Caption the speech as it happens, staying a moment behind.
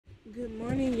Good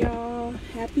morning, y'all.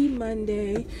 Happy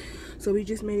Monday. So we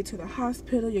just made it to the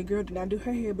hospital. Your girl did not do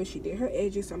her hair, but she did her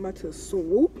edges. So I'm about to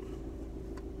swoop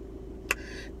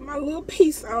my little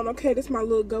piece on. Okay, this is my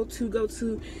little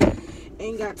go-to.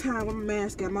 Ain't got time with my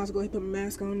mask. I might as well go ahead and put my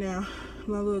mask on now.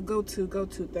 My little go-to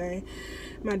thing.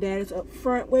 My dad is up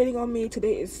front waiting on me.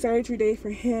 Today is surgery day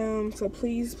for him. So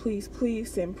please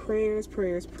send prayers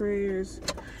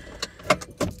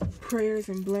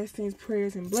and blessings.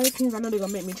 I know they're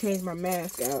gonna make me change my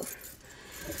mask out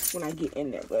when I get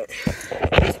in there, but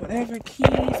just whatever.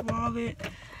 Keys, wallet.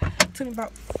 Took me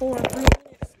about 4 or 3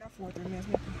 minutes. Not 4 or 3 minutes.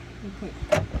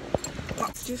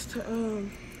 Just to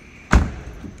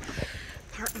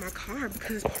park my car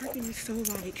because parking is so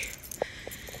like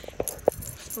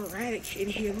sporadic in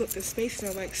here. Look, the spaces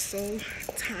are like so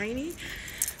tiny.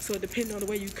 So depending on the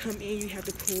way you come in, you have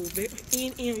to pull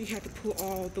in, you have to pull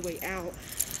all the way out.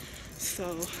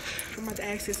 So I'm about to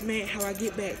ask this man how I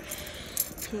get back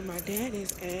to where my dad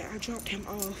is at. I dropped him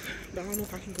off, but I don't know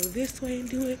if I can go this way and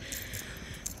do it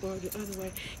or the other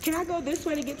way. Can I go this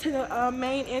way to get to the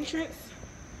main entrance?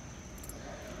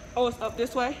 Oh, it's up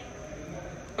this way?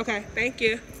 Okay, thank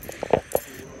you.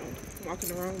 I'm walking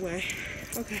the wrong way.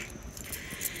 Okay.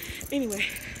 Anyway,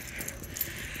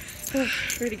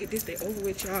 ready to get this day over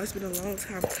with, y'all. It's been a long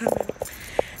time coming.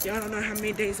 Y'all don't know how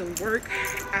many days of work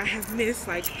I have missed,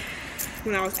 like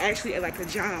when I was actually at like a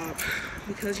job,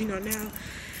 because you know now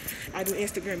I do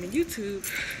Instagram and YouTube,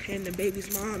 and the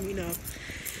baby's mom, you know,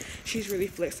 she's really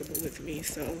flexible with me,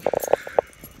 so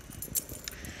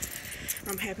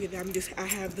I'm happy that I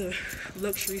have the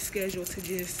luxury schedule to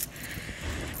just,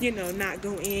 you know, not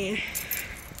go in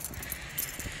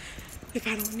if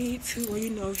I don't need to, or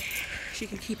you know, she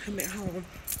can keep him at home.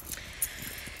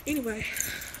 Anyway,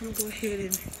 I'm gonna go ahead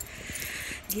and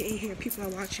get in here. People are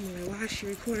watching me like, why is she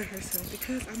recording herself?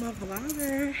 Because I'm a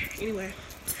vlogger. Anyway,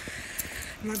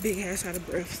 my big ass out of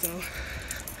breath, so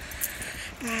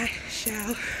I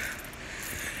shall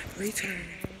return.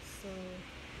 So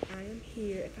I am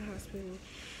here at the hospital.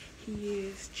 He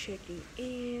is checking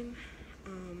in.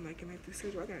 Like in like the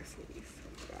surgery. I gotta sneeze.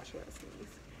 Oh my gosh, I gotta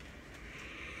sneeze.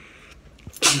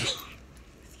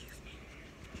 Excuse me.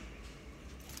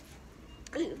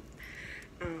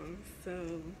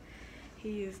 So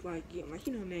he is like getting like,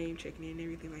 you know, name checking in and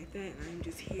everything like that. And I'm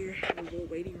just here in the little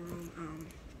waiting room.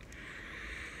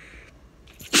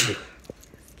 Excuse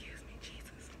me,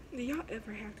 Jesus. Do y'all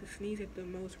ever have to sneeze at the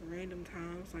most random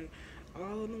times? Like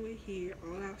all on the way here,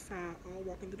 all outside, all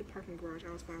walking through the parking garage,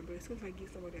 I was fine. But as soon as I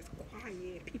get somewhere that's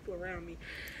quiet, people around me,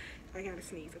 I gotta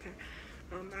sneeze, okay?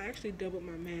 I actually doubled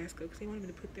my mask up because they wanted me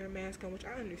to put their mask on, which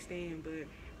I understand, but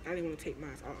I didn't want to take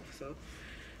mine off. So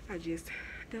I just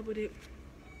doubled it.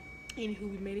 Anywho,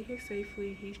 we made it here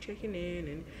safely. He's checking in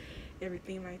and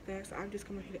everything like that. So I'm just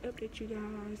coming here to update you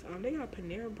guys. They got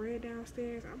Panera bread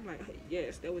downstairs. I'm like,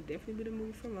 yes, that would definitely be the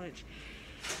move for lunch.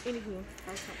 Anywho,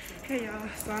 hey y'all.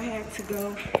 So I had to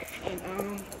go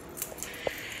and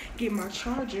get my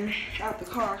charger out the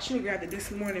car. I should have grabbed it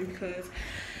this morning because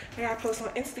I got to post on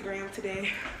Instagram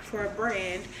today for a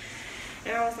brand.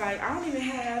 And I was like, I don't even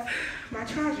have my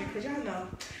charger because y'all know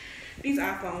these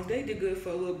iPhones, they did good for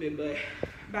a little bit, but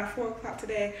by 4 o'clock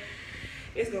today,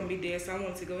 it's going to be dead. So I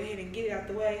wanted to go ahead and get it out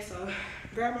the way. So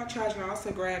grab my charger and I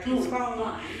also grabbed his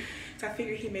phone. So I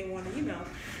figured he may want to, you know,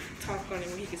 talk on it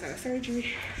when he gets out of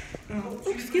surgery.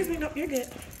 Excuse me, nope, you're good.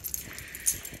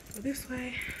 Go this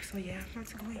way. So yeah, I'm about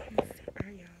to go in here.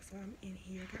 Alright y'all, so I'm in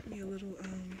here. Got me a little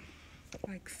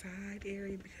like side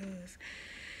area because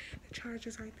the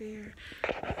charger's right there.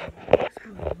 That's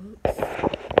how it looks.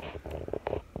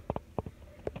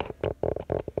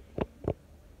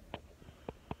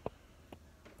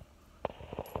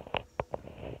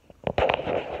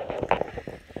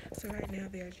 So right now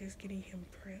they're just getting him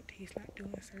prepped. He's not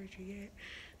doing surgery yet.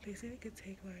 They said it could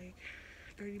take like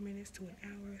 30 minutes to an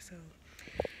hour. So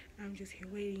I'm just here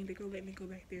waiting. They're gonna let me go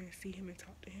back there and see him and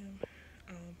talk to him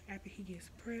after he gets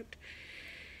prepped.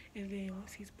 And then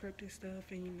once he's prepped and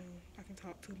stuff, and you know, I can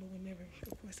talk to him. But whenever,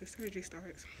 of course, the surgery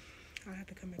starts, I'll have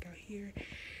to come back out here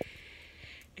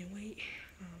and wait.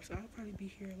 So I'll probably be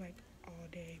here like all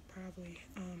day, probably.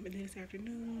 And then this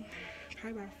afternoon,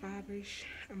 probably about 5-ish,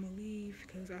 I'm gonna leave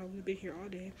because I would have been here all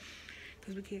day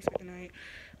because we can't spend the night.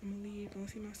 I'm gonna leave, gonna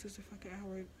see my sister for like an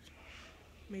hour,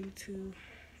 maybe 2.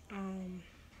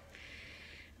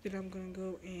 Then I'm gonna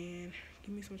go and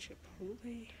give me some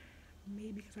Chipotle,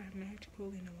 maybe because I haven't had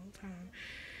Chipotle in a long time.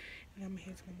 And I'm gonna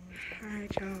head to my mom's.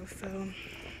 Alright, y'all, so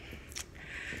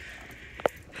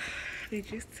they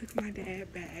just took my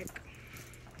dad back.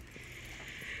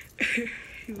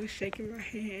 He was shaking my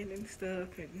hand and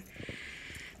stuff, and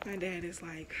my dad is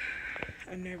like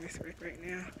a nervous wreck right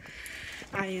now.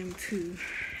 I am too,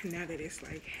 now that it's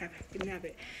like, now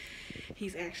that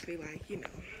he's actually like, you know,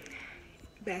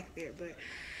 back there. But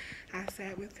I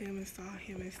sat with him and saw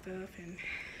him and stuff and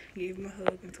gave him a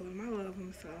hug and told him I love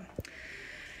him. So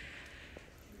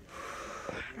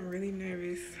I'm really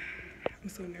nervous. I'm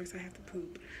so nervous I have to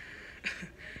poop.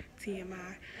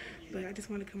 TMI. But I just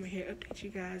want to come in here, update you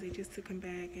guys. They just took him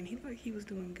back and he looked like he was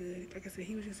doing good. Like I said,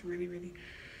 he was just really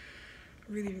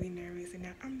nervous. And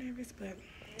now I'm nervous, but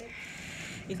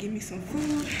it gave me some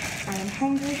food. I am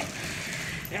hungry.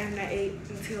 And I ate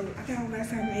until, I think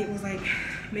last time I ate was like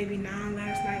maybe 9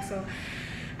 last night. So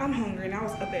I'm hungry and I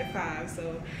was up at 5.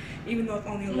 So even though it's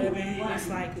only 11, it's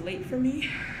like late for me.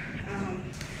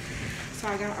 So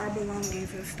I got our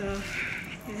belongings and stuff.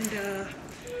 And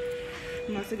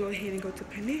I'm about to go ahead and go to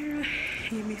Panera and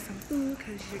get me some food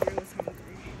because your girl is hungry.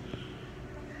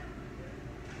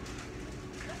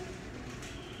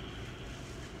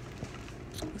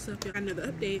 What's up, y'all?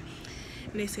 Another update.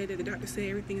 And they said that the doctor said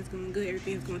everything is going good,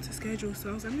 everything is going to schedule.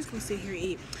 So I was like, I'm just going to sit here and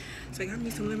eat. So I got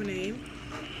me some lemonade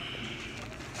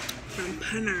from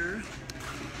Panera.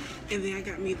 And then I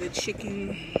got me the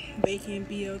chicken bacon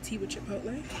BLT with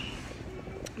Chipotle.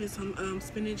 With some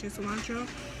spinach and cilantro.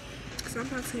 So I'm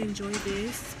about to enjoy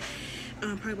this.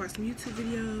 Probably watch some YouTube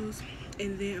videos.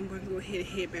 And then I'm going to go ahead and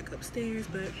head back upstairs.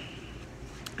 But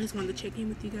I just wanted to check in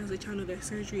with you guys, let y'all know that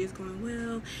surgery is going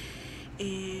well.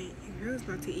 And your girl's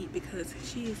about to eat because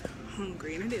she is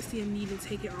hungry. And I didn't see a need in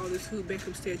taking all this food back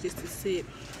upstairs just to sit.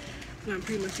 And I'm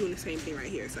pretty much doing the same thing right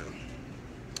here. So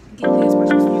get this, watch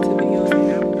some YouTube videos,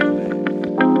 and I will be back.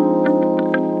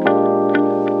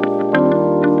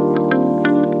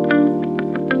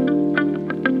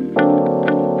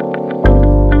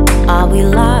 Are we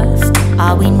lost?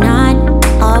 Are we not?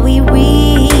 Are we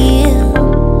real?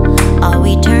 Are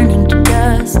we turning to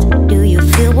dust? Do you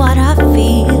feel what I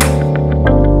feel?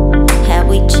 Have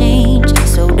we changed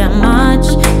so damn much?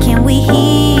 Can we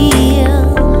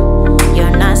heal?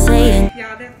 You're not saying.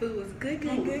 Y'all, that food was good.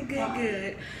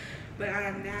 But I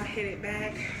am now headed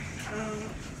back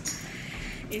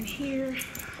in here.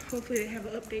 Hopefully they have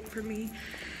an update for me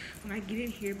when I get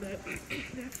in here. But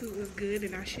that food was good,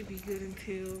 and I should be good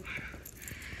until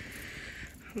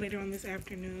later on this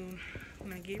afternoon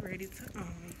when I get ready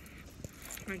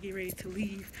to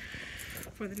leave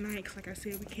for the night. 'Cause like I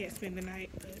said, we can't spend the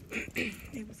night, but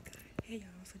it was good. Hey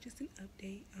y'all, so just an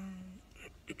update.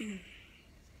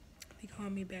 They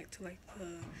called me back to like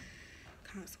the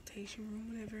consultation room,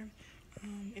 whatever,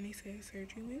 and they said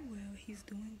surgery went well. He's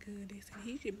doing good. They said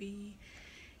he should be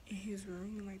in his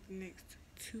room in like the next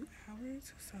 2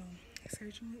 hours. So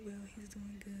surgery went well. He's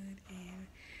doing good, and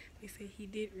they said he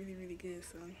did really good.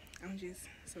 So I'm just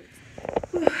so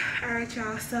excited. All right,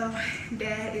 y'all. So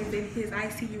Dad is in his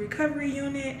ICU recovery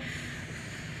unit.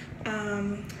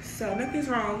 So nothing's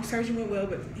wrong. Surgery went well,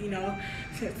 but you know,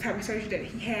 the type of surgery that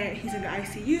he had, he's in the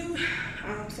ICU.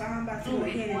 So I'm about to go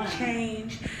ahead and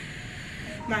change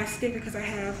my sticker because I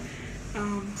have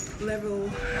level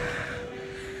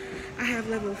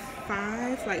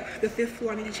 5, like the 5th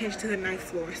floor. I need to change to the 9th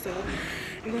floor. So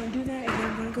I'm gonna do that, and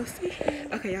then I'm gonna go see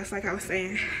him. Okay, y'all. So like I was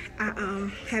saying,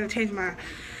 I had to change my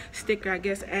sticker. I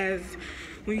guess as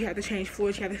when you have to change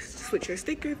floors, you have to switch your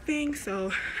sticker thing.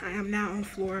 So I am now on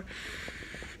floor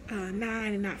 9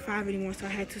 and not 5 anymore. So I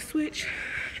had to switch.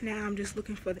 Now I'm just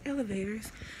looking for the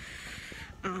elevators.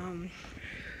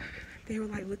 They were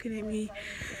like looking at me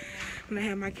when I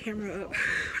had my camera up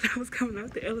when I was coming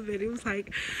out the elevator. It was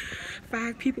like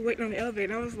 5 people waiting on the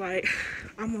elevator. And I was like,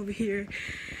 I'm over here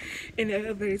in the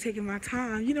elevator taking my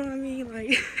time. You know what I mean?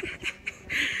 Like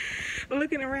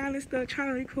looking around and stuff, trying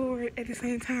to record at the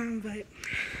same time. But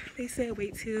they said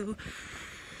wait till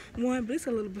 1, but it's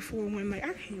a little before 1. Like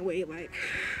I can't wait. Like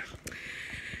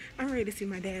I'm ready to see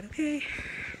my dad. Okay,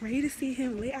 ready to see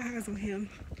him, lay eyes on him.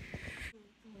 Oh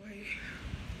boy.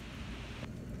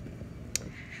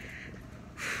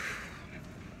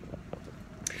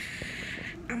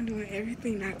 I'm doing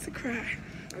everything not to cry.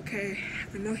 Okay,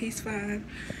 I know he's fine.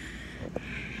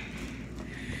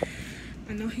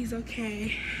 I know he's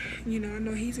okay. You know, I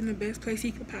know he's in the best place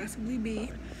he could possibly be.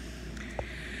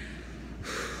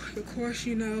 Of course,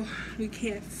 you know, we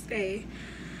can't stay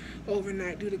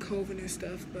overnight due to COVID and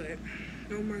stuff, but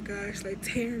oh my gosh, like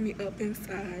tearing me up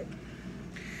inside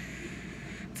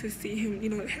to see him, you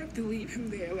know, have to leave him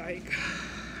there, like,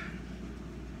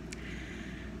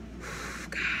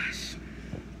 gosh.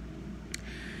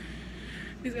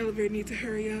 This elevator needs to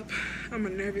hurry up. I'm a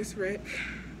nervous wreck.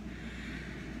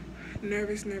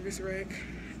 Nervous wreck.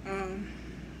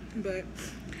 But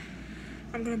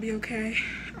I'm gonna be okay.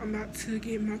 I'm about to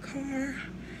get in my car,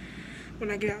 when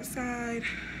I get outside.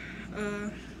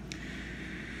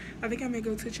 I think I may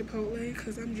go to Chipotle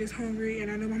because I'm just hungry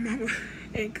and I know my mama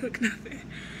ain't cooked nothing.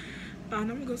 I'm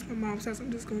gonna go to my mom's house.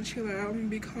 I'm just gonna chill out. I'm gonna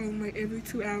be calling like every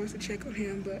 2 hours to check on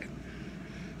him, but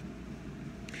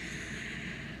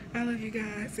I love you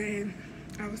guys and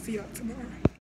I will see y'all tomorrow.